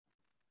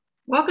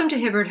Welcome to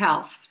Hibbert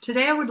Health.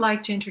 Today I would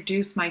like to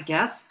introduce my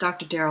guest,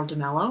 Dr. Darrell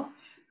DeMello,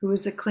 who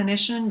is a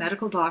clinician and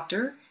medical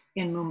doctor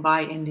in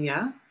Mumbai,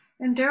 India.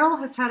 And Darrell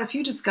has had a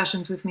few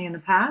discussions with me in the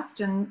past,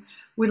 and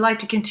we'd like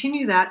to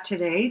continue that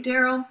today.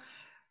 Darrell,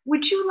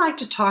 would you like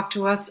to talk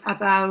to us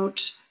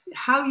about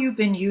how you've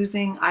been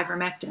using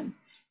ivermectin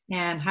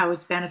and how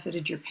it's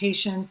benefited your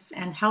patients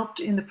and helped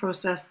in the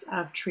process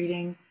of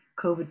treating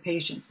COVID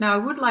patients? Now, I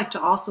would like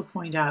to also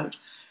point out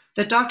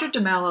that Dr.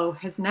 DeMello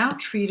has now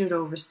treated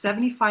over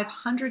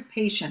 7,500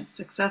 patients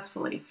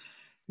successfully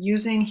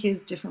using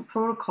his different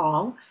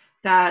protocol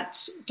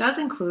that does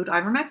include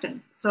ivermectin.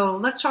 So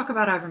let's talk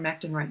about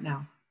ivermectin right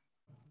now.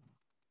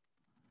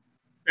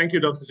 Thank you,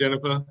 Dr.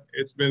 Jennifer.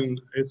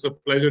 It's a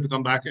pleasure to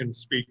come back and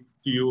speak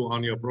to you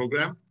on your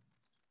program.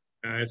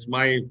 It's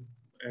my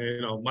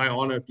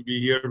honor to be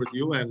here with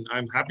you, and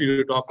I'm happy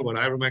to talk about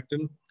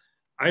ivermectin.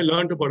 I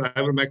learned about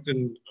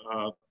ivermectin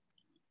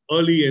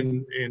early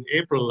in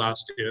April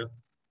last year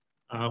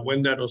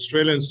when that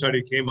Australian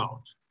study came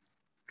out.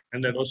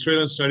 And that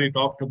Australian study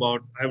talked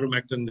about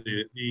ivermectin,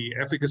 the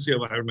efficacy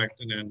of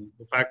ivermectin, and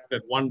the fact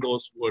that one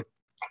dose would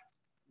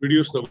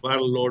reduce the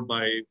viral load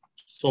by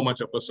so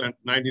much a percent,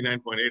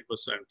 99.8%.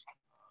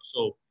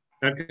 So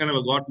that kind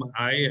of got my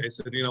eye. I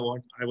said, you know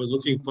what, I was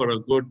looking for a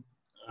good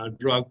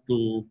drug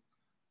to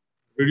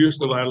reduce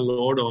the viral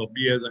load or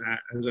be as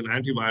an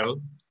antiviral.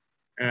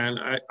 And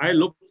I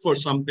looked for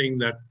something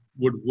that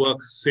would work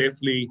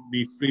safely,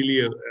 be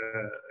freely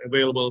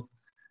available,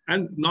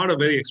 and not a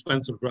very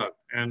expensive drug.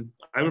 And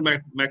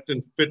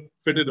ivermectin fit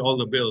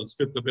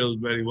the bill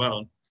very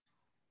well.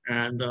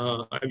 And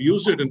I've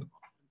used it in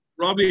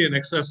probably in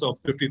excess of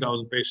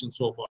 50,000 patients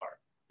so far,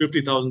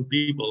 50,000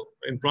 people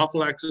in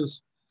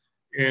prophylaxis,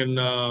 in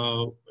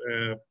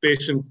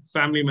patient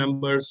family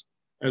members,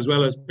 as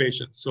well as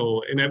patients.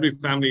 So in every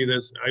family,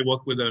 I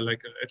work with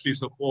at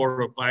least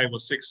 4 or 5 or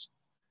 6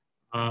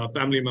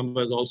 family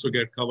members also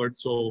get covered.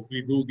 So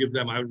we do give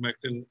them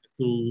ivermectin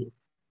to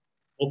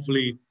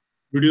hopefully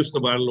reduce the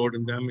viral load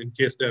in them in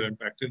case they're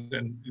infected.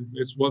 And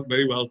it's worked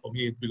very well for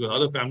me because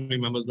other family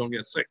members don't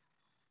get sick.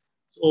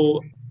 So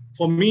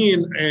for me,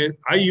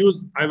 I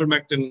use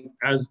ivermectin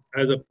as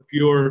a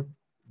pure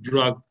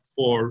drug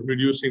for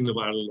reducing the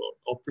viral load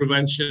or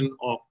prevention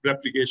of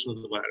replication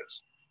of the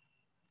virus.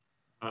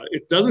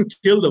 It doesn't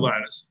kill the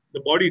virus.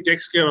 The body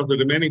takes care of the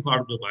remaining part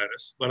of the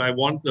virus, but I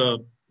want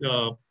the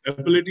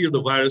ability of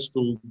the virus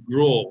to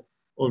grow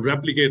or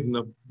replicate in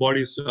the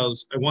body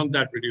cells. I want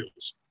that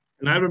reduced.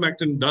 And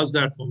ivermectin does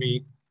that for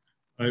me.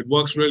 It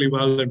works really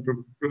well in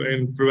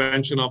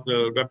prevention of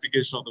the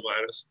replication of the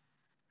virus.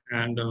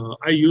 And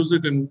I use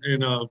it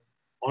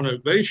on a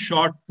very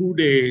short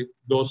 2-day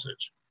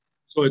dosage.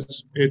 So it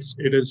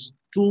is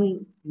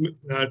 2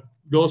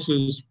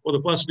 doses for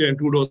the first day and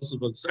 2 doses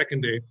for the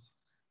second day.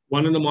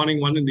 1 in the morning,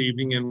 1 in the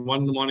evening, and 1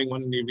 in the morning,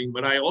 1 in the evening.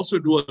 But I also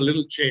do a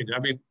little change. I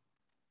mean,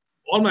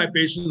 all my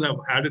patients have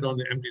had it on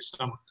the empty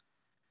stomach.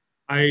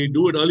 I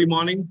do it early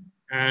morning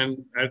and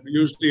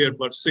usually at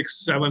about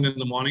 6, 7 in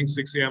the morning,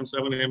 6 a.m.,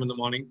 7 a.m. in the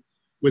morning,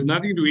 with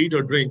nothing to eat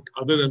or drink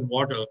other than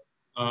water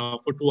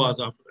for 2 hours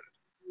after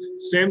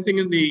that. Same thing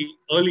in the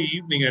early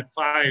evening at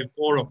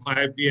 4 or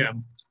 5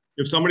 p.m.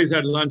 If somebody's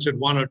had lunch at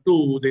 1 or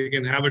 2, they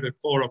can have it at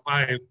 4 or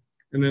 5,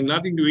 and then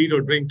nothing to eat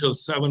or drink till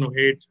 7 or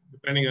 8,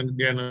 depending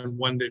on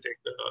when they take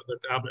the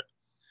tablet.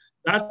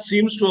 That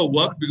seems to have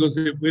worked because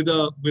with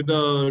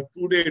a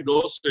 2-day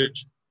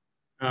dosage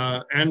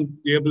and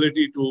the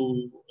ability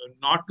to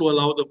not to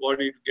allow the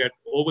body to get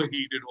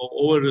overheated or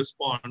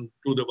over-respond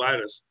to the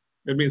virus,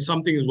 that means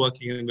something is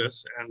working in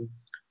this, and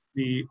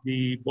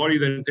the body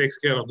then takes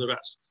care of the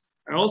rest.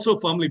 I also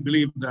firmly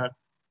believe that,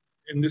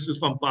 and this is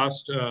from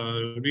past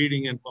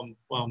reading and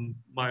from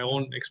my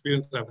own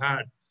experience I've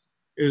had,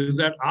 is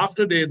that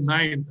after day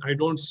 9th, I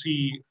don't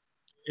see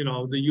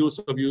the use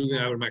of using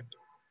ivermectin.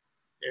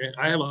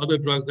 I have other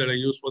drugs that I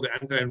use for the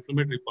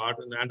anti-inflammatory part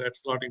and the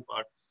anti-clotting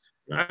part.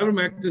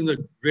 Ivermectin is a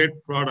great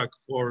product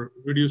for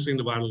reducing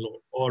the viral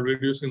load or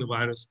reducing the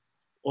virus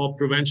or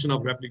prevention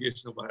of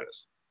replication of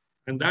virus.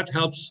 And that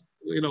helps,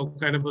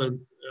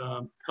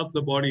 help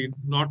the body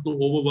not to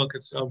overwork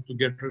itself to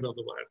get rid of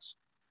the virus.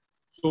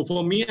 So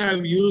for me,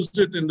 I've used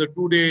it in the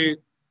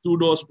 2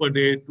 dose per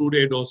day,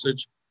 2-day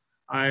dosage.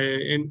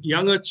 In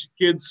younger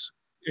kids,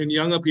 in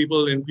younger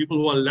people, in people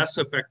who are less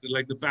affected,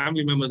 like the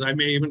family members, I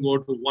may even go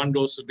to 1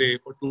 dose a day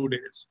for 2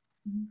 days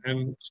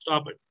and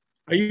stop it.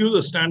 I use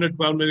a standard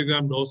 12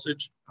 milligram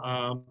dosage,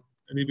 and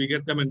we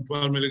get them in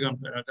 12 milligram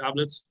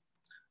tablets.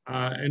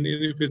 And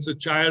if it's a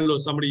child or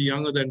somebody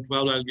younger than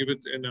 12, I'll give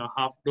it in a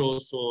half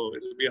dose, so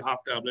it'll be a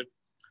half tablet.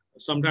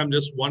 Sometimes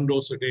just 1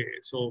 dose a day.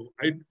 So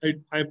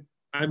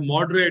I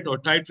moderate or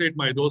titrate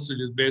my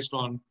dosages based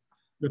on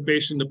the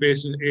patient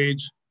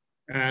age,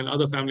 and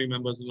other family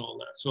members and all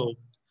that. So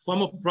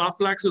from a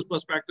prophylaxis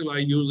perspective, I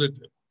use it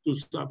to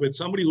start with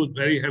somebody who's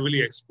very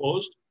heavily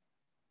exposed,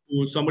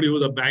 somebody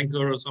who's a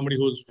banker or somebody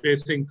who's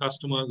facing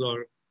customers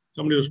or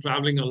somebody who's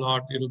traveling a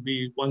lot. It'll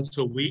be once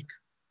a week.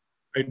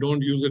 I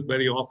don't use it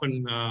very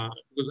often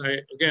because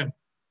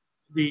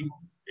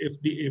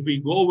if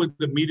we go with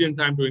the median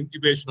time to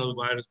incubation of the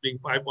virus being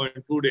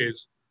 5.2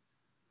 days,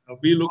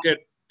 we look at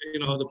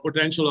the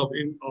potential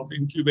of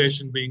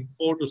incubation being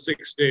 4 to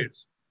 6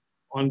 days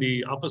on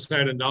the upper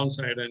side and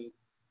downside. And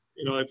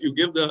if you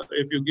give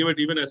it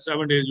even at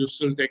 7 days, you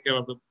still take care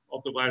of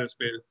the virus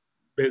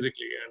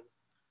basically. And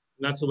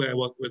that's the way I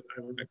work with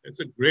ivermectin.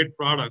 It's a great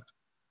product.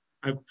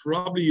 I've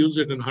probably used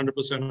it in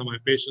 100% of my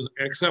patients,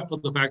 except for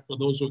the fact for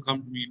those who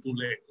come to me too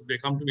late. If they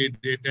come to me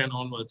day 10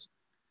 onwards,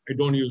 I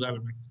don't use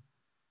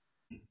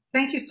ivermectin.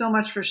 Thank you so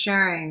much for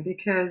sharing,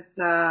 because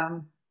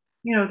the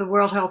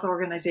World Health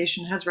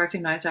Organization has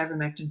recognized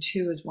ivermectin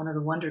 2 as one of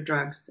the wonder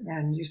drugs,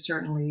 and you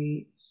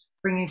certainly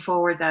bringing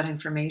forward that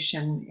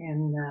information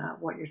in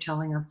what you're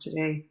telling us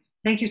today.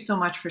 Thank you so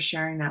much for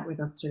sharing that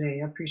with us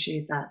today. I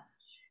appreciate that.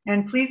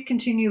 And please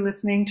continue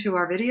listening to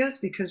our videos,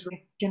 because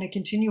we're going to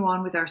continue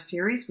on with our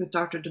series with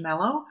Dr.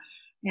 DeMello,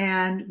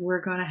 and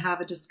we're going to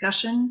have a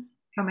discussion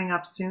coming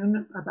up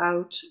soon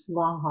about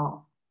long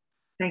haul.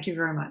 Thank you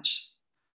very much.